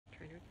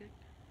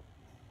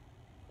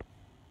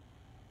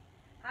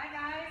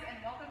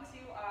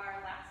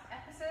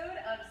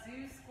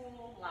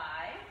School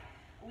Live.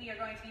 We are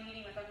going to be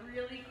meeting with a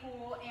really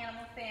cool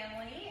animal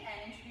family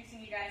and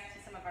introducing you guys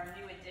to some of our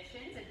new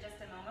additions in just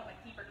a moment with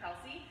Keeper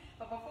Kelsey.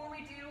 But before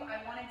we do,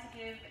 I wanted to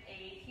give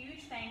a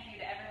huge thank you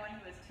to everyone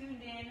who has tuned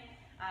in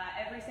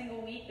every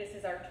single week. This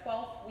is our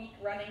 12th week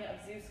running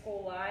of Zoo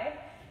School Live.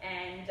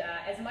 And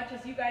as much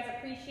as you guys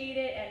appreciate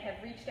it and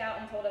have reached out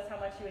and told us how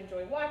much you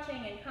enjoy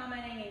watching and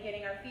commenting and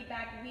getting our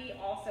feedback, we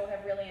also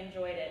have really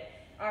enjoyed it.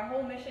 Our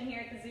whole mission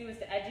here at the zoo is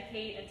to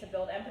educate and to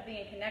build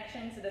empathy and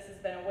connection, so this has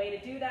been a way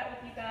to do that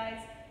with you guys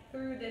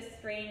through this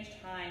strange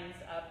times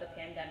of the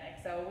pandemic.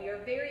 So we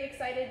are very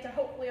excited to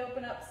hopefully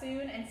open up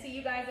soon and see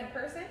you guys in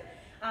person.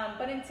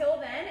 But until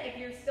then, if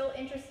you're still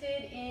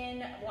interested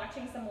in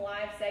watching some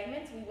live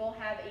segments, we will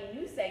have a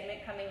new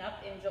segment coming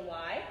up in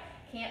July,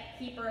 Camp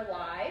Keeper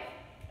Live.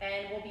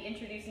 And we'll be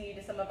introducing you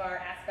to some of our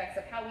aspects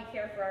of how we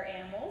care for our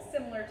animals,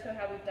 similar to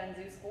how we've done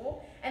Zoo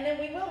School. And then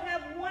we will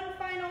have one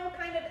final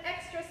kind of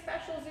extra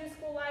special Zoo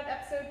School Live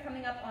episode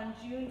coming up on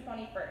June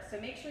 21st.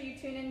 So make sure you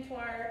tune into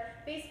our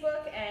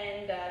Facebook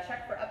and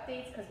check for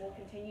updates, because we'll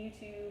continue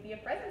to be a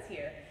presence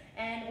here.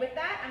 And with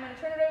that, I'm going to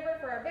turn it over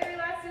for our very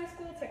last Zoo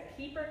School to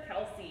Keeper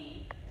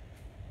Kelsey.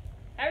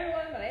 Hi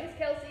everyone, my name is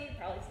Kelsey. You've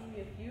probably seen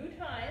me a few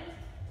times.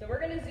 So we're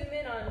going to zoom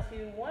in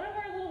onto one of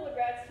our little wood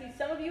rats who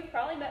some of you have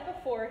probably met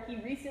before. He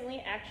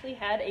recently actually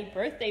had a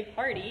birthday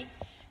party.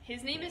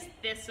 His name is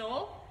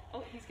Thistle.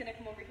 Oh, he's going to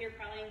come over here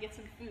probably and get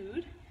some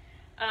food.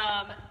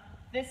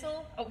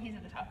 Thistle, oh, he's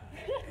at the top.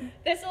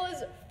 Thistle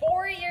is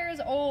 4 years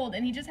old,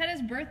 and he just had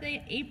his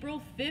birthday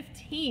April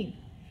 15th.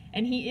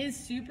 And he is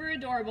super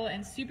adorable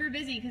and super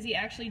busy because he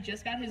actually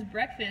just got his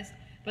breakfast.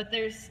 But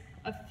there's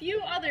a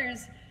few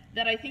others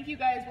that I think you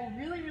guys will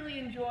really, really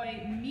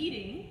enjoy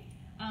meeting.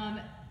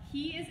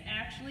 He is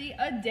actually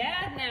a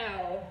dad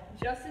now,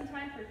 just in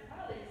time for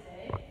Father's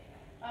Day.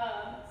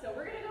 So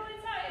we're going to go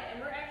inside and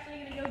we're actually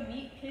going to go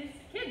meet his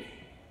kids.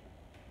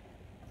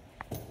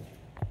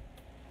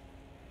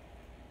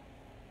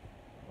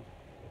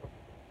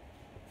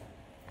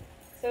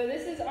 So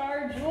this is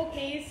our jewel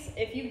case.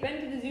 If you've been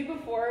to the zoo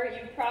before,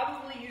 you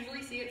probably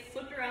usually see it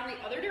flipped around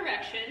the other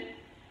direction.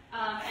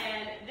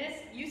 And this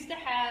used to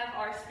have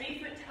our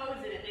spayfoot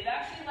toads in it. They've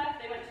actually left.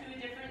 They went to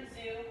a different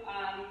zoo.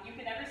 You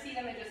can never see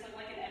them. It just looked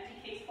like an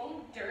empty case full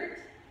of dirt.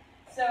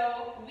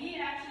 So we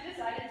actually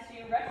decided to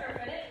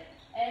retrofit it.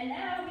 And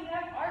now we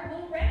have our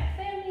little rat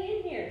family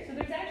in here. So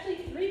there's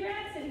actually 3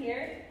 rats in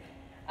here.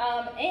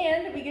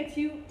 And we get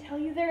to tell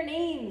you their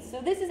names.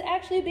 So this is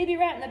actually a baby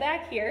rat in the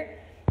back here.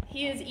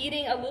 He is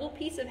eating a little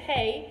piece of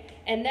hay.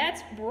 And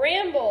that's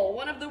Bramble,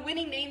 one of the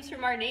winning names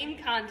from our name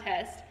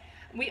contest.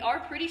 We are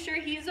pretty sure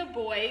he's a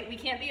boy. We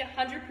can't be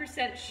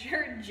 100%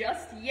 sure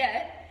just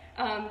yet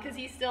because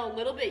he's still a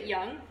little bit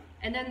young.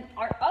 And then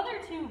our other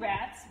 2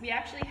 rats, we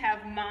actually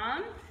have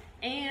Mom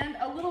and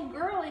a little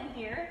girl in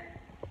here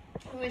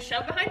who is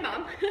shoved behind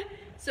Mom.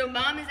 So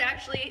Mom is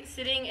actually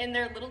sitting in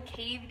their little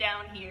cave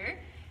down here,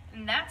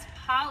 and that's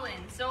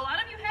Pollen. So a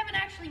lot of you haven't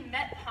actually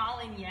met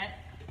Pollen yet.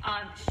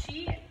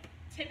 She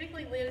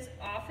typically lives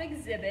off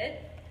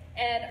exhibit.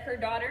 And her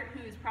daughter,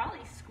 who is probably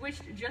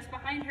squished just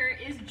behind her,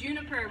 is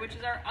Juniper, which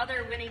is our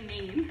other winning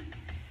name.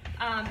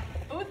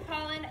 Both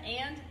Pollen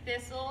and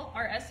Thistle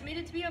are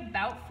estimated to be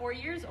about 4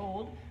 years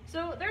old,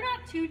 so they're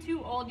not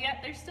too old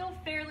yet. They're still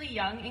fairly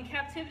young. In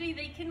captivity,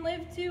 they can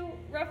live to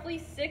roughly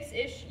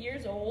 6-ish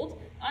years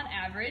old on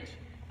average.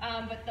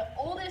 But the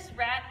oldest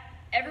rat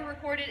ever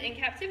recorded in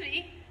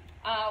captivity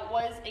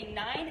was a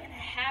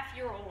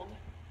 9.5-year-old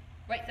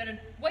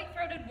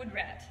white-throated wood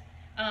rat.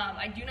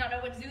 I do not know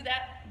what zoo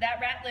that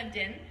rat lived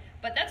in,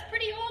 but that's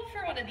pretty old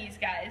for one of these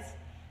guys.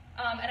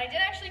 And I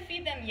didn't actually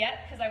feed them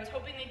yet because I was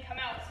hoping they'd come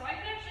out, so I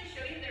can actually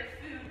show you their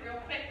food real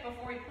quick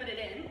before we put it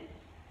in.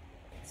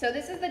 So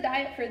this is the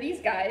diet for these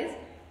guys.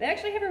 They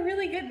actually have a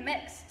really good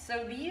mix.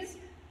 So these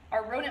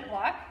are rodent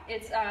block.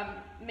 It's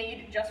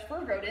made just for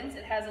rodents.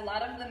 It has a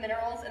lot of the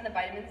minerals and the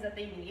vitamins that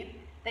they need.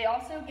 They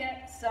also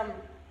get some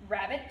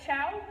rabbit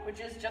chow, which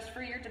is just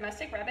for your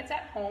domestic rabbits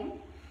at home.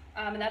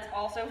 And that's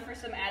also for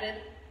some added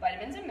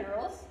vitamins and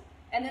minerals.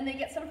 And then they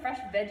get some fresh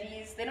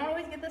veggies. They don't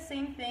always get the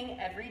same thing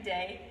every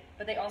day,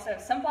 but they also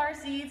have sunflower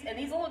seeds. And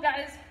these little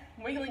guys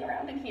wiggling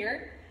around in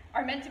here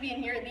are meant to be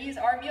in here. These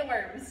are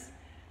mealworms.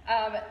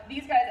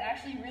 These guys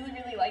actually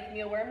really like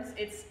mealworms.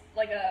 It's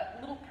like a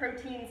little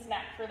protein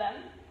snack for them.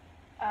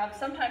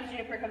 Sometimes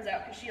Juniper comes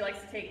out because she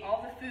likes to take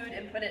all the food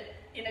and put it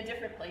in a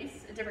different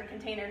place, a different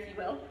container, if you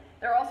will.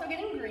 They're also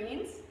getting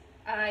greens.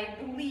 I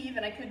believe,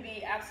 and I could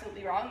be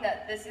absolutely wrong,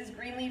 that this is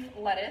green leaf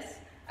lettuce.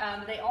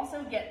 They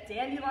also get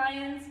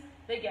dandelions,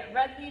 they get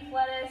red leaf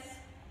lettuce,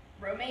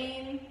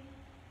 romaine.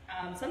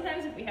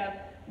 Sometimes if we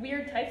have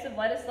weird types of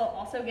lettuce, they'll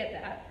also get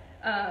that.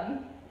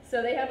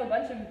 So they have a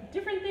bunch of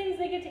different things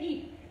they get to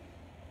eat.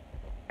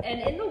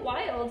 And in the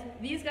wild,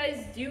 these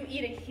guys do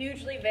eat a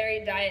hugely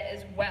varied diet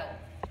as well.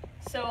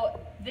 So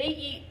they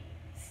eat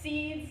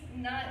seeds,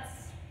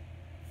 nuts,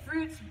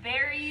 fruits,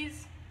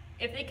 berries.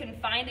 If they can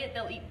find it,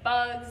 they'll eat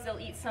bugs. They'll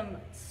eat some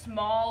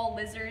small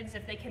lizards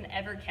if they can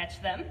ever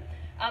catch them.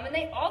 And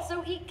they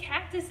also eat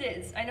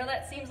cactuses. I know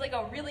that seems like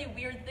a really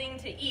weird thing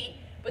to eat,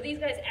 but these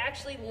guys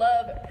actually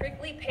love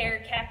prickly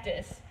pear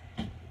cactus.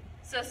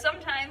 So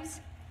sometimes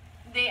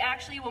they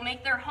actually will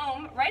make their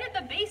home right at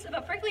the base of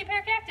a prickly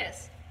pear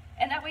cactus.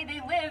 And that way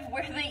they live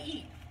where they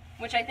eat,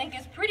 which I think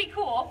is pretty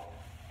cool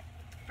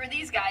for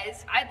these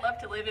guys. I'd love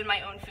to live in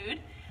my own food.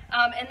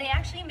 And they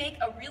actually make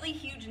a really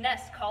huge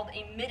nest called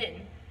a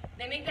midden.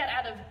 They make that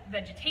out of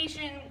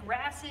vegetation,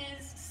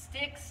 grasses,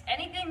 sticks,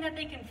 anything that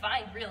they can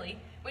find really,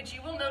 which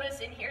you will notice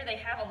in here they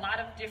have a lot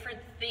of different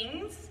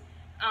things.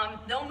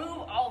 They'll move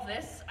all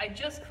this. I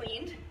just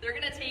cleaned. They're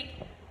gonna take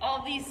all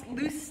of these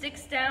loose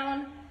sticks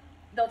down.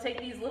 They'll take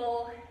these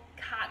little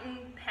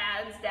cotton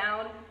pads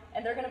down,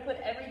 and they're gonna put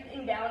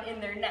everything down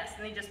in their nest,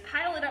 and they just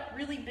pile it up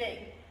really big.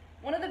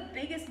 One of the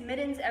biggest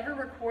middens ever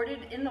recorded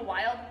in the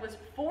wild was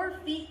 4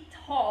 feet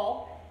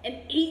tall and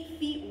 8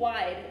 feet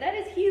wide. That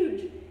is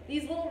huge.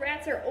 These little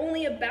rats are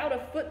only about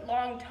 1 foot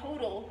long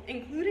total,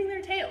 including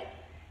their tail.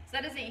 So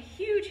that is a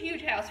huge,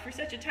 huge house for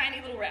such a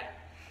tiny little rat.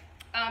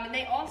 And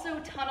they also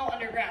tunnel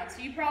underground.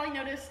 So you probably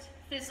noticed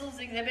Thistle's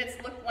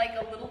exhibits look like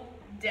a little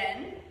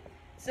den.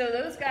 So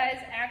those guys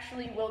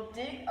actually will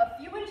dig a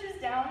few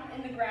inches down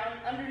in the ground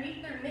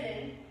underneath their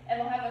midden, and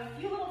they'll have a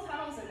few little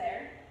tunnels in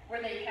there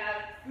where they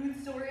have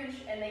food storage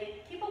and they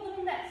keep a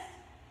little nest.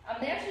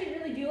 They actually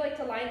really do like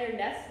to line their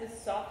nests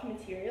with soft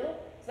material,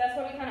 so that's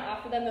why we kind of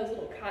offer them those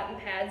little cotton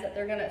pads that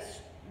they're gonna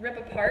rip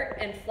apart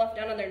and fluff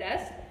down on their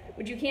nest,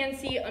 which you can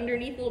see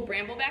underneath little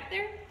bramble back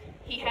there.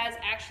 He has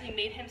actually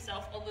made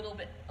himself a little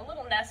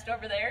nest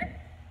over there,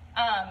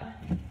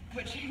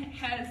 which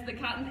has the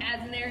cotton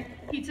pads in there.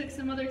 He took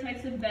some other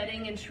types of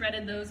bedding and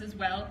shredded those as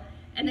well,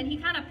 and then he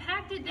kind of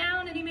packed it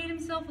down and he made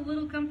himself a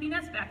little comfy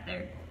nest back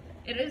there.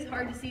 It is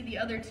hard to see the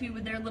other two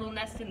with their little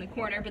nest in the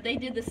corner, but they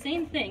did the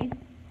same thing.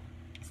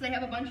 So they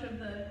have a bunch of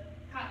the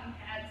cotton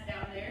pads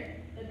down there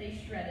that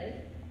they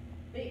shredded.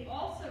 They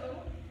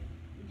also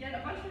get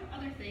a bunch of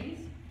other things.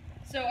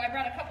 So I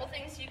brought a couple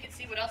things so you can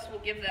see what else we'll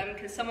give them,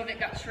 because some of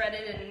it got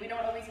shredded and we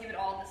don't always give it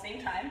all at the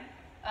same time.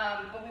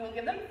 But we will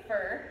give them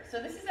fur.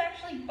 So this is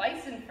actually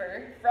bison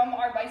fur from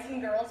our bison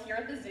girls here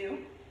at the zoo.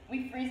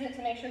 We freeze it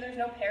to make sure there's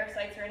no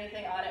parasites or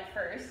anything on it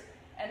first,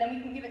 and then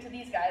we can give it to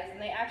these guys,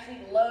 and they actually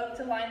love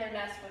to line their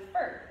nests with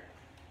fur.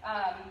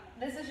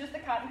 This is just the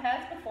cotton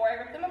pads before I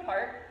rip them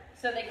apart.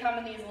 So they come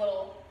in these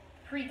little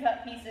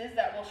pre-cut pieces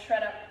that we'll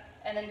shred up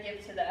and then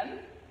give to them.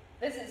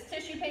 This is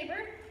tissue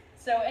paper.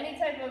 So any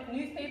type of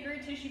newspaper,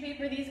 tissue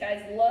paper, these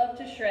guys love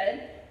to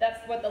shred. That's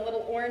what the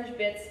little orange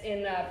bits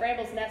in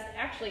Bramble's nest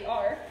actually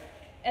are.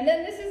 And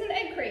then this is an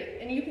egg crate,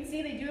 and you can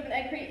see they do have an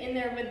egg crate in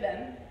there with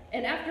them.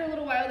 And after a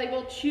little while, they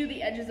will chew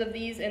the edges of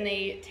these and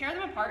they tear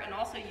them apart and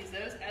also use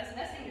those as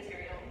nesting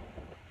material.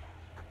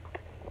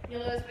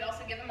 You'll notice we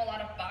also give them a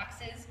lot of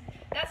boxes.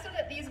 That's so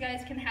that these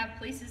guys can have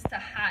places to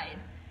hide.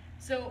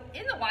 So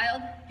in the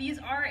wild, these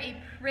are a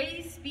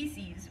prey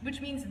species,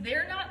 which means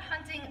they're not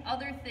hunting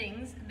other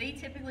things, they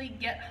typically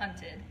get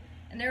hunted.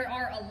 And there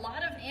are a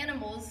lot of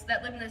animals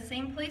that live in the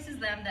same place as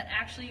them that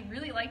actually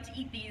really like to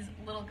eat these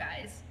little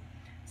guys.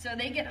 So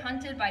they get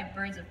hunted by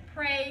birds of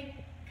prey,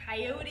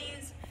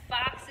 coyotes,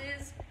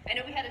 foxes. I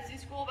know we had a zoo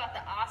school about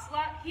the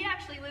ocelot. He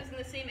actually lives in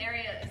the same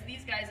area as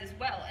these guys as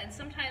well, and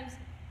sometimes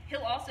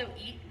he'll also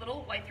eat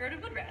little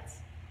white-throated wood rats.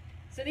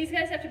 So these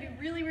guys have to be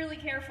really, really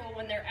careful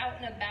when they're out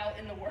and about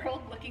in the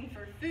world looking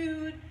for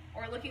food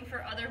or looking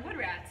for other wood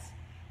rats.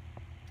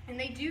 And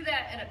they do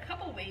that in a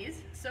couple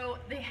ways. So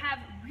they have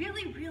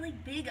really, really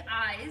big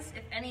eyes,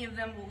 if any of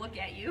them will look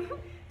at you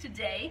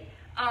today.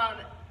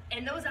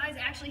 And those eyes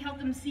actually help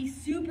them see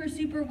super,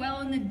 super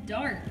well in the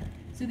dark.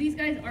 So these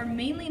guys are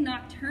mainly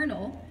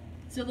nocturnal,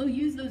 so they'll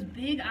use those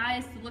big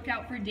eyes to look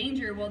out for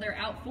danger while they're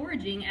out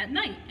foraging at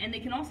night. And they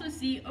can also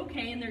see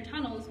okay in their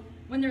tunnels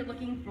when they're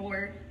looking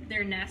for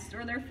their nest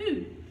or their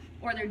food,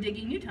 or they're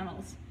digging new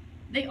tunnels.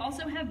 They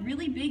also have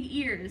really big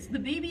ears. The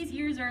baby's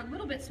ears are a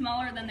little bit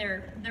smaller than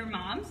their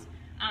mom's.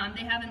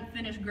 They haven't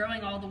finished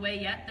growing all the way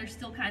yet. They're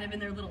still kind of in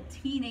their little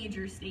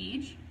teenager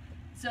stage.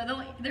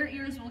 So their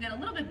ears will get a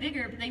little bit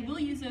bigger, but they will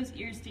use those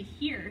ears to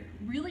hear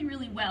really,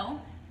 really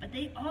well, but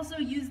they also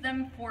use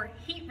them for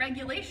heat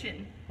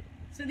regulation.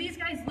 So these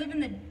guys live in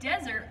the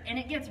desert and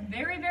it gets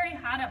very, very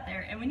hot up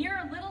there. And when you're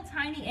a little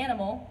tiny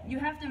animal, you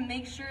have to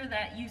make sure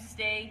that you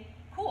stay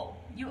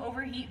cool. You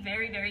overheat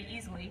very, very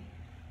easily.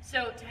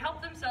 So to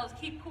help themselves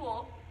keep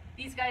cool,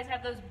 these guys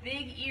have those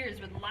big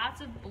ears with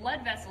lots of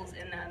blood vessels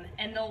in them.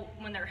 And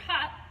when they're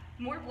hot,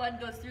 more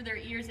blood goes through their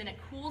ears and it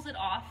cools it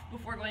off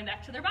before going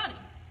back to their body.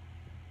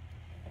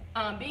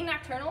 Being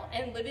nocturnal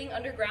and living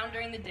underground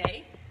during the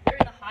day,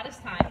 during the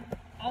hottest time,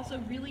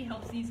 also really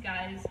helps these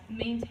guys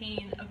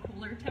maintain a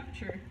cooler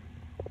temperature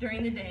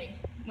during the day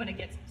when it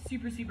gets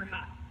super, super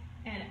hot.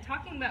 And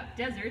talking about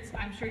deserts,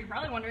 I'm sure you're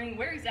probably wondering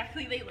where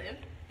exactly they live.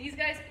 These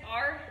guys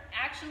are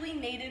actually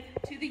native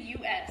to the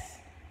US.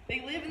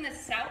 They live in the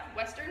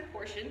southwestern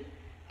portion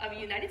of the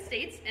United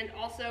States and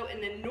also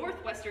in the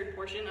northwestern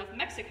portion of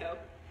Mexico.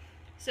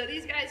 So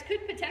these guys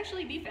could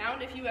potentially be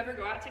found if you ever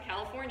go out to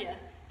California.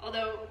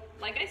 Although,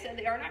 like I said,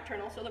 they are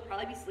nocturnal, so they'll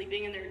probably be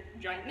sleeping in their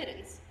giant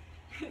middens.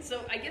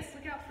 So I guess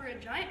look out for a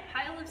giant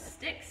pile of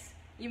sticks.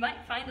 You might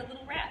find a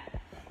little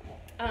rat.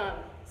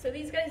 So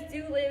these guys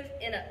do live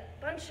in a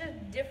bunch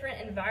of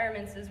different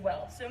environments as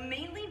well. So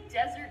mainly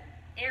desert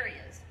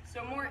areas,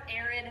 so more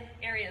arid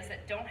areas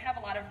that don't have a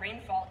lot of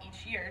rainfall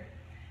each year.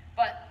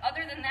 But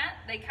other than that,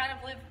 they kind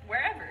of live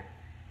wherever.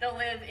 They'll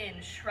live in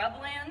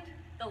shrubland,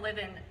 they'll live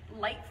in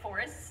light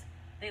forests,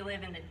 they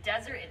live in the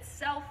desert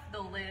itself,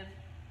 they'll live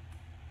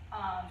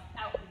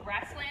out in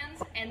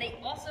grasslands, and they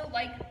also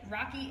like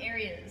rocky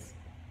areas.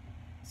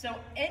 So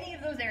any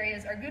of those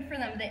areas are good for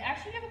them. They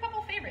actually have a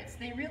couple favorites.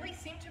 They really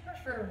seem to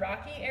prefer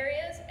rocky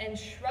areas and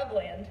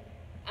shrubland.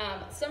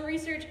 Some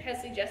research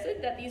has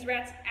suggested that these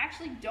rats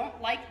actually don't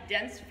like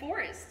dense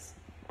forests.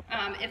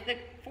 If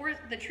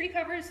the tree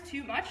cover is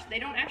too much, they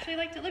don't actually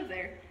like to live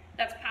there.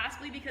 That's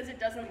possibly because it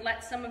doesn't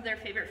let some of their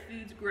favorite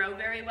foods grow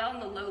very well in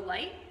the low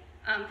light.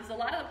 Because a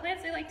lot of the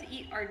plants they like to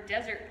eat are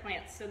desert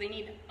plants, so they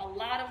need a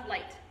lot of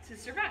light to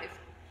survive,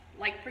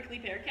 like prickly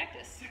pear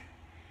cactus.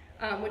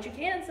 Which you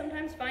can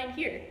sometimes find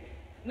here.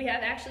 We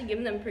have actually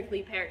given them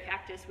prickly pear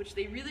cactus, which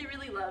they really,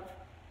 really love.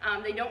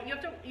 You don't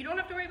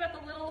have to worry about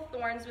the little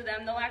thorns with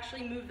them. They'll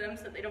actually move them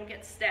so that they don't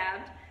get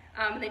stabbed.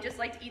 They just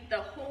like to eat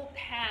the whole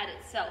pad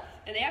itself.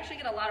 And they actually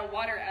get a lot of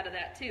water out of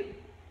that too.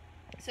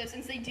 So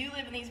since they do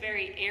live in these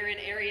very arid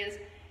areas,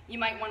 you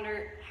might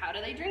wonder, how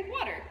do they drink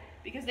water?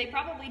 Because they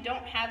probably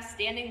don't have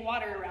standing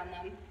water around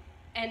them.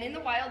 And in the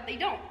wild, they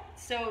don't.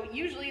 So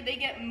usually they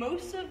get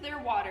most of their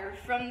water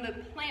from the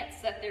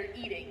plants that they're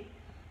eating.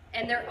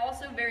 And they're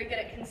also very good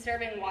at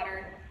conserving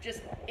water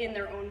just in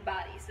their own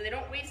body. So they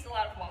don't waste a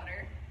lot of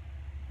water.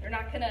 They're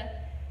not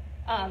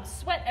gonna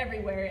sweat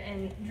everywhere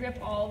and drip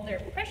all their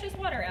precious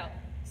water out.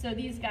 So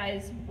these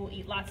guys will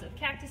eat lots of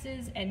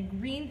cactuses and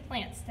green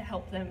plants to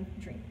help them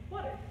drink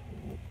water.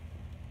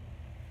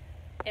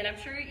 And I'm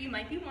sure you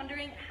might be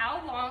wondering,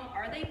 how long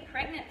are they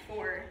pregnant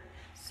for?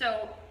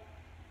 So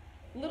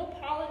little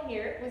Pollen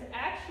here was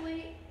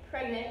actually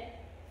pregnant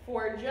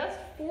for just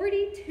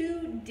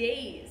 42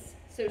 days.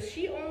 So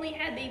she only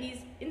had babies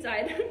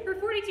inside for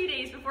 42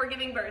 days before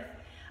giving birth.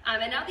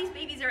 And now these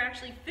babies are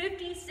actually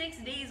 56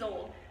 days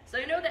old. So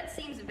I know that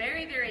seems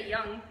very, very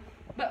young,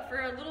 but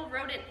for a little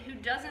rodent who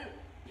doesn't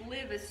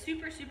live a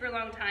super, super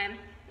long time,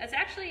 that's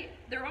actually,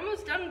 they're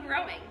almost done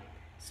growing.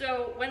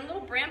 So when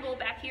little Bramble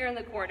back here in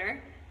the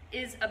corner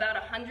is about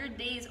 100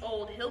 days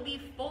old, he'll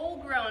be full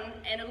grown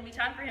and it'll be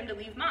time for him to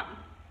leave mom.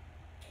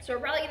 So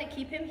we're probably gonna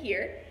keep him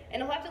here,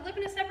 and he'll have to live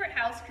in a separate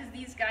house because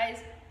these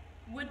guys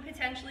would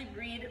potentially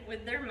breed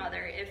with their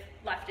mother if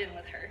left in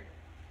with her.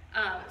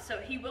 So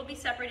he will be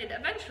separated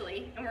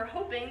eventually, and we're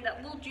hoping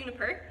that little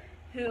Juniper,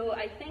 who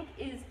I think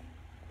is,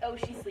 oh,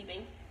 she's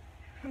sleeping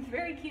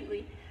very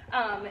cutely,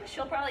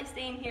 she'll probably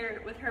stay in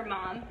here with her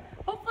mom,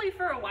 hopefully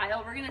for a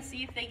while. We're gonna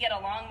see if they get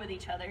along with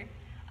each other.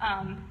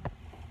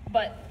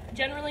 But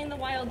generally in the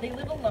wild, they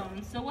live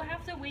alone, so we'll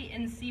have to wait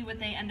and see what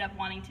they end up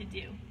wanting to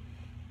do.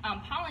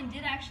 Pollen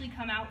did actually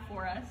come out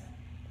for us.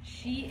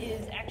 She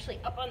is actually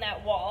up on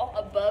that wall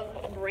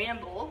above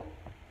Bramble.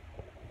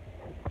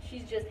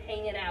 She's just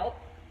hanging out.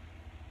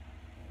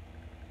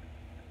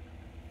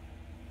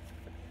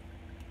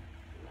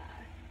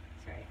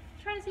 Sorry.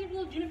 Trying to see if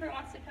little Juniper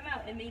wants to come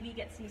out and maybe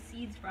get some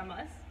seeds from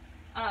us.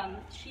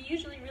 She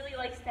usually really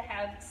likes to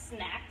have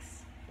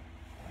snacks,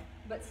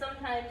 but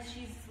sometimes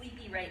she's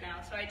sleepy right now,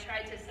 so I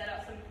tried to set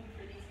out some food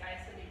for these guys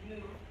so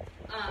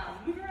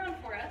they'd move around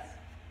for us.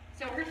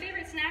 So her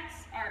favorite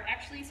snacks are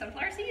actually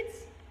sunflower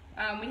seeds.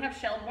 We have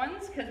shelled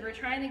ones because we're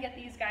trying to get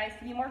these guys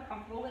to be more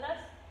comfortable with us.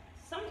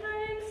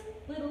 Sometimes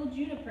little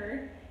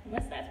Juniper,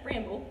 unless that's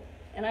Bramble,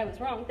 and I was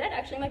wrong, that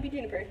actually might be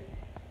Juniper.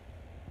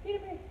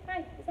 Juniper, hi,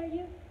 is that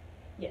you?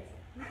 Yes.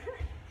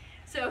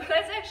 So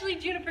that's actually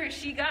Juniper.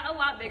 She got a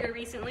lot bigger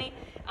recently,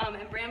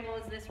 and Bramble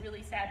is this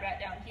really sad rat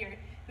down here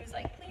who's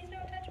like, please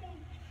don't touch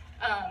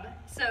me.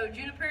 So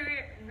Juniper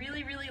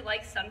really, really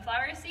likes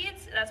sunflower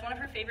seeds. That's one of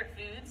her favorite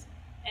foods.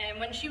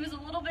 And when she was a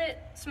little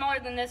bit smaller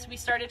than this, we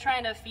started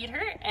trying to feed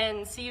her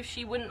and see if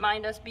she wouldn't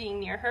mind us being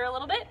near her a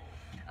little bit.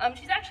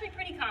 She's actually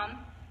pretty calm.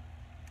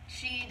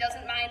 She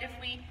doesn't mind if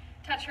we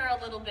touch her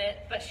a little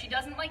bit, but she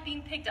doesn't like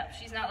being picked up.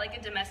 She's not like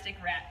a domestic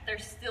rat. They're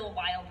still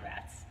wild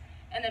rats.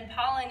 And then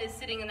Pollen is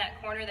sitting in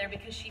that corner there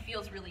because she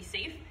feels really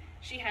safe.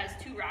 She has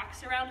 2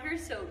 rocks around her,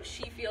 so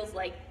she feels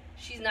like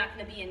she's not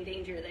going to be in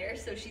danger there,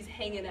 so she's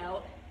hanging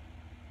out,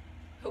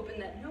 hoping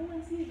that no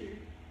one sees her.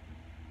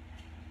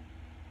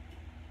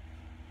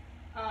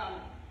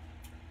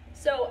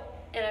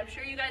 And I'm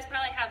sure you guys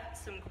probably have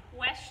some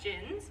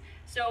questions.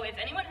 So if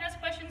anyone has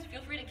questions,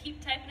 feel free to keep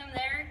typing them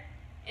there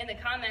in the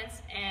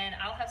comments, and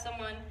I'll have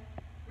someone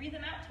read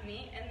them out to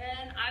me, and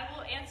then I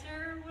will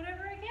answer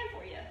whatever I can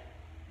for you.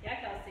 Yeah,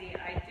 Kelsey,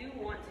 I do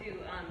want to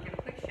give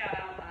a quick shout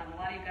out. A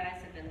lot of you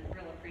guys have been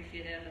real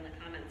appreciative in the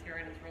comments here,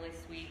 and it's really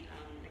sweet.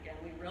 Again,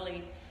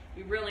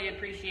 we really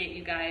appreciate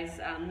you guys.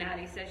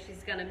 Maddie says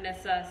she's gonna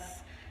miss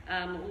us.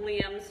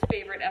 Liam's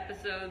favorite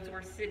episodes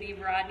were City,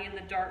 Rodney, and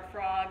the Dart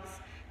Frogs.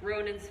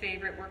 Ronan's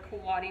favorite were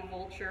Kawadi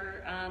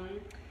Vulture.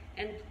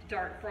 and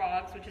dart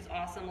frogs, which is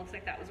awesome. Looks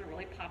like that was a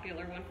really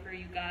popular one for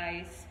you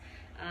guys,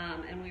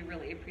 and we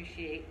really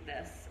appreciate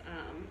this.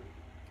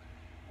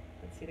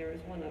 Let's see, there was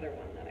one other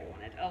one that I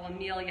wanted. Oh,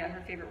 Amelia, her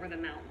favorite were the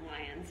mountain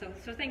lions.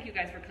 So thank you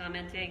guys for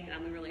commenting.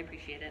 We really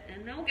appreciate it.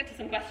 And now we'll get to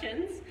some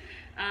questions.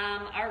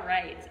 All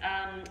right.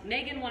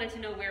 Megan wanted to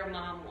know where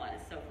Mom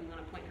was, so if we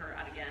want to point her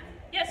out again.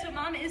 Yeah, so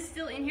Mom is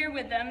still in here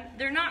with them.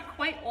 They're not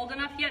quite old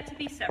enough yet to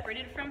be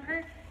separated from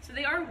her. So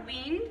they are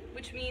weaned,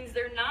 which means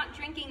they're not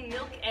drinking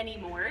milk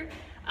anymore.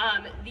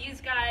 These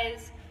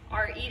guys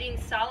are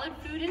eating solid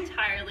food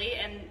entirely,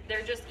 and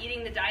they're just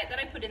eating the diet that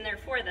I put in there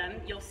for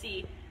them. You'll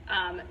see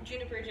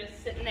Juniper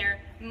just sitting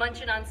there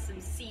munching on some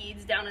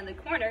seeds down in the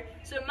corner.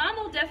 So Mom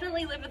will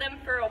definitely live with them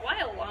for a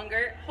while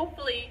longer,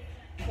 hopefully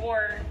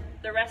for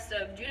the rest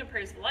of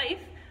Juniper's life.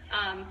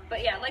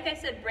 But yeah, like I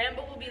said,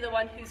 Bramble will be the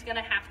one who's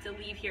gonna have to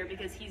leave here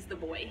because he's the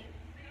boy.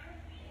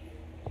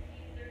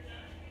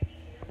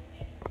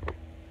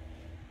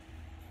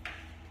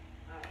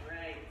 All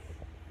right.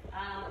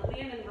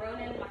 Liam and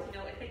Ronan want to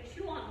know if they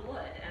chew on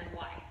wood and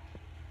why.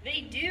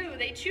 They do.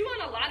 They chew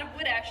on a lot of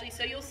wood, actually.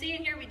 So you'll see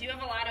in here we do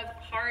have a lot of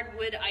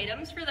hardwood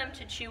items for them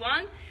to chew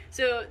on.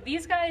 So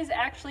these guys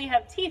actually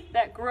have teeth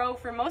that grow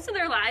for most of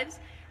their lives.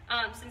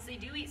 Since they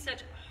do eat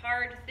such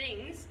hard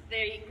things,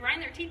 they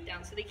grind their teeth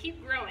down, so they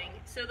keep growing.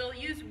 So they'll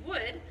use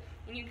wood,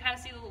 and you can kind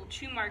of see the little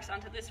chew marks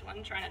onto this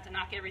one, try not to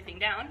knock everything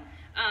down,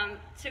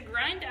 to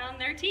grind down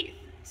their teeth.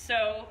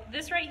 So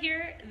this right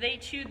here, they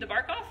chewed the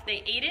bark off,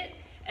 they ate it,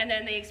 and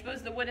then they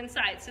expose the wood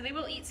inside. So they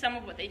will eat some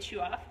of what they chew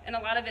off, and a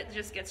lot of it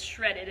just gets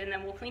shredded, and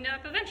then we'll clean it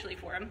up eventually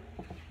for them.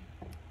 All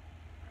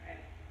right.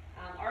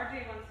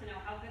 RJ wants to know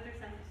how good their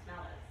sense of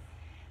smell is.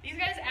 These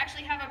guys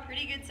actually have a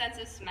pretty good sense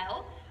of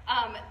smell.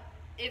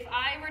 If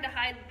I were to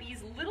hide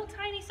these little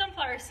tiny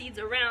sunflower seeds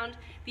around,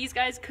 these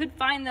guys could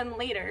find them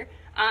later.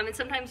 And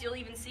sometimes you'll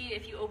even see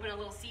if you open a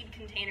little seed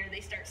container,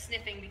 they start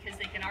sniffing because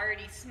they can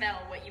already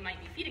smell what you might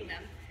be feeding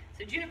them.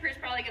 So Juniper's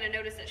probably going to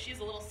notice that she has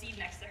a little seed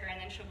next to her,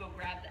 and then she'll go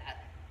grab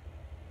that.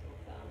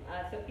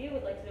 Sophia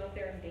would like to know if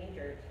they're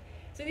endangered.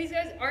 So these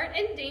guys aren't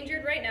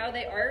endangered right now.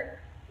 They are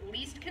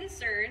least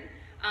concern.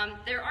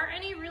 There aren't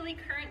any really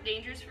current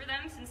dangers for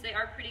them since they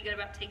are pretty good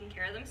about taking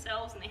care of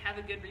themselves and they have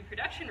a good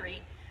reproduction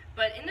rate.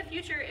 But in the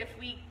future, if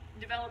we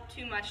develop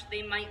too much,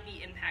 they might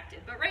be impacted.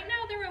 But right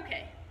now, they're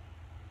okay.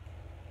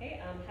 Okay,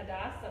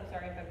 Hadass, I'm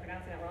sorry if I'm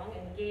pronouncing that wrong,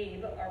 and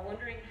Gabe are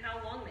wondering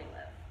how long they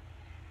live.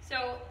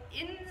 So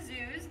in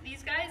zoos,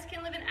 these guys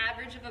can live an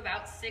average of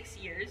about 6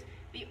 years.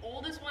 The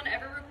oldest one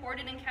ever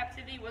recorded in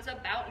captivity was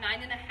about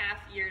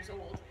 9.5 years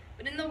old.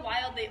 But in the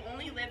wild, they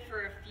only live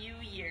for a few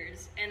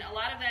years. And a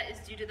lot of that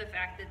is due to the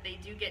fact that they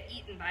do get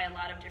eaten by a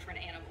lot of different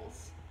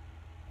animals.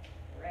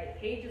 All right,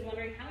 Paige is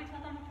wondering how we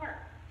tell them apart.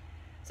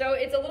 So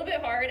it's a little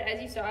bit hard,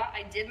 as you saw.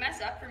 I did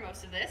mess up for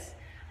most of this.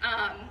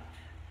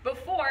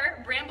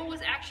 Before, Bramble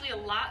was actually a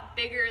lot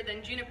bigger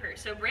than Juniper.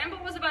 So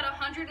Bramble was about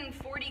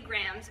 140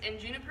 grams, and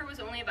Juniper was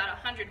only about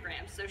 100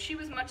 grams. So she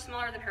was much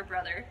smaller than her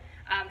brother.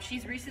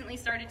 She's recently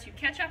started to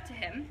catch up to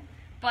him,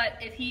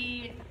 but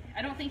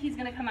I don't think he's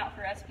gonna come out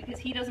for us because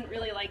he doesn't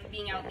really like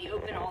being out in the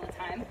open all the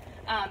time.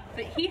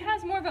 But he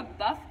has more of a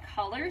buff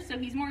color, so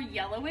he's more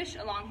yellowish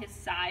along his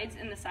sides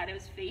and the side of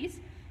his face.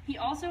 He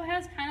also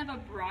has kind of a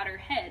broader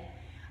head.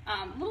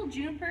 Little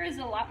Juniper is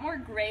a lot more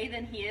gray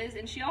than he is,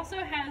 and she also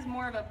has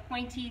more of a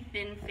pointy,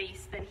 thin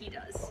face than he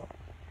does.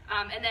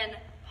 And then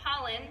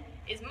Pollen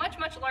is much,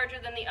 much larger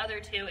than the other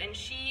two, and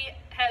she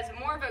has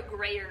more of a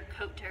grayer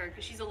coat to her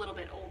because she's a little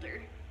bit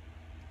older.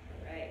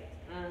 All right.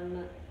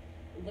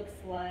 Looks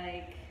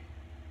like,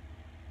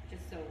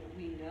 just so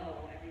we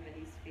know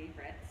everybody's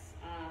favorites,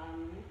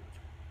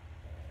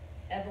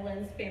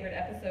 Evelyn's favorite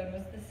episode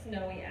was the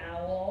snowy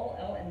owl.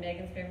 Oh, and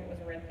Megan's favorite was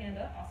a red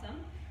panda.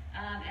 Awesome.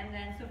 And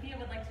then Sophia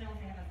would like to know if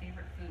they have a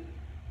favorite food.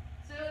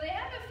 So they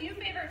have a few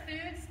favorite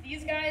foods.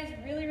 These guys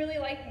really, really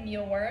like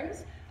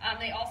mealworms.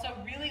 They also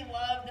really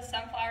love the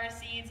sunflower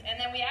seeds. And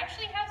then we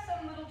actually have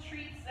some little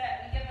treats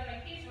that we give them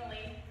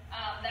occasionally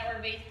that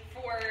were made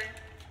for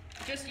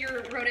just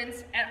your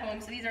rodents at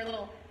home. So these are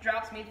little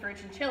drops made for a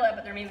chinchilla,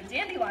 but they're made with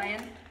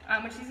dandelion,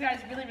 which these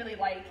guys really, really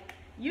like.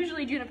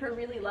 Usually Juniper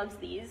really loves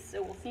these,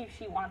 so we'll see if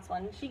she wants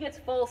one. She gets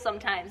full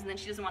sometimes, and then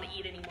she doesn't want to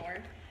eat anymore.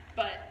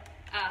 But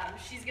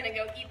she's going to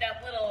go eat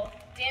that little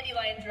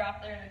dandelion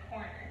drop there in the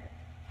corner.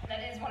 That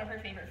is one of her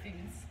favorite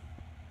foods.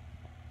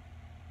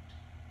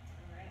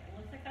 All right, it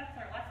looks like that's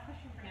our last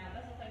question for now.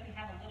 It does look like we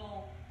have a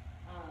little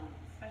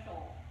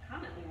special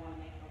comment we want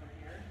to make over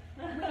here.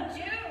 We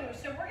do.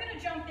 So we're going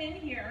to jump in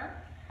here,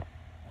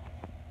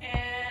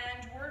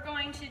 and we're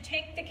going to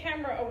take the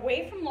camera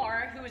away from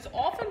Laura, who is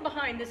often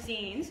behind the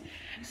scenes,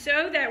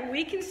 so that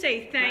we can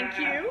say thank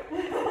you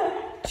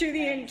to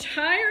the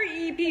entire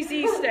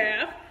EPZ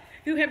staff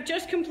who have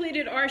just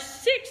completed our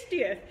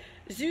 60th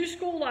Zoo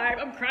School Live.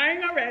 I'm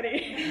crying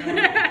already.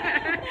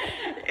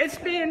 It's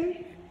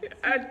been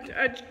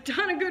a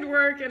ton of good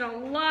work and a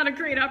lot of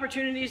great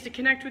opportunities to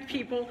connect with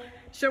people.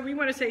 So we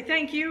want to say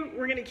thank you.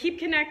 We're going to keep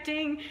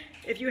connecting.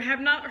 If you have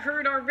not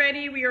heard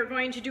already, we are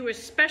going to do a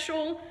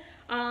special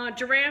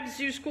Giraffe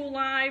Zoo School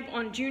Live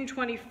on June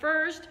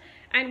 21st,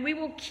 and we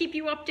will keep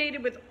you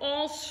updated with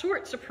all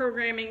sorts of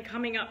programming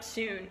coming up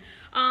soon.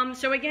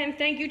 So again,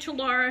 thank you to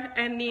Laura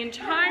and the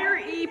entire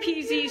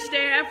EPZ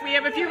staff. We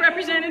have a few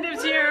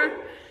representatives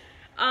here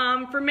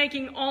for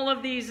making all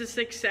of these a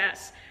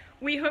success.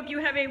 We hope you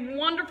have a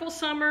wonderful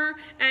summer,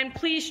 and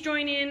please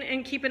join in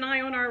and keep an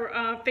eye on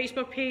our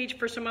Facebook page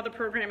for some other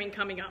programming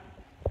coming up.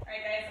 All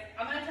right, guys,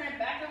 I'm going to turn it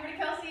back over to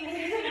Kelsey in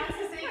case she wants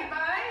to say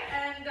goodbye.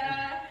 And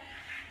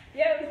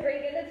yeah, it was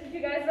great getting to teach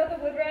you guys about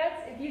the wood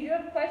rats. If you do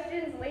have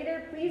questions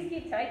later, please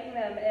keep typing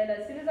them. And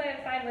as soon as I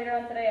have time later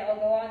on today, I'll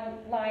go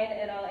online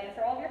and I'll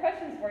answer all of your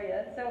questions for you.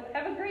 So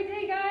have a great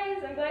day, guys.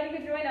 I'm glad you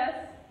could join us.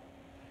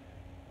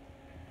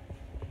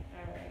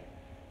 All right.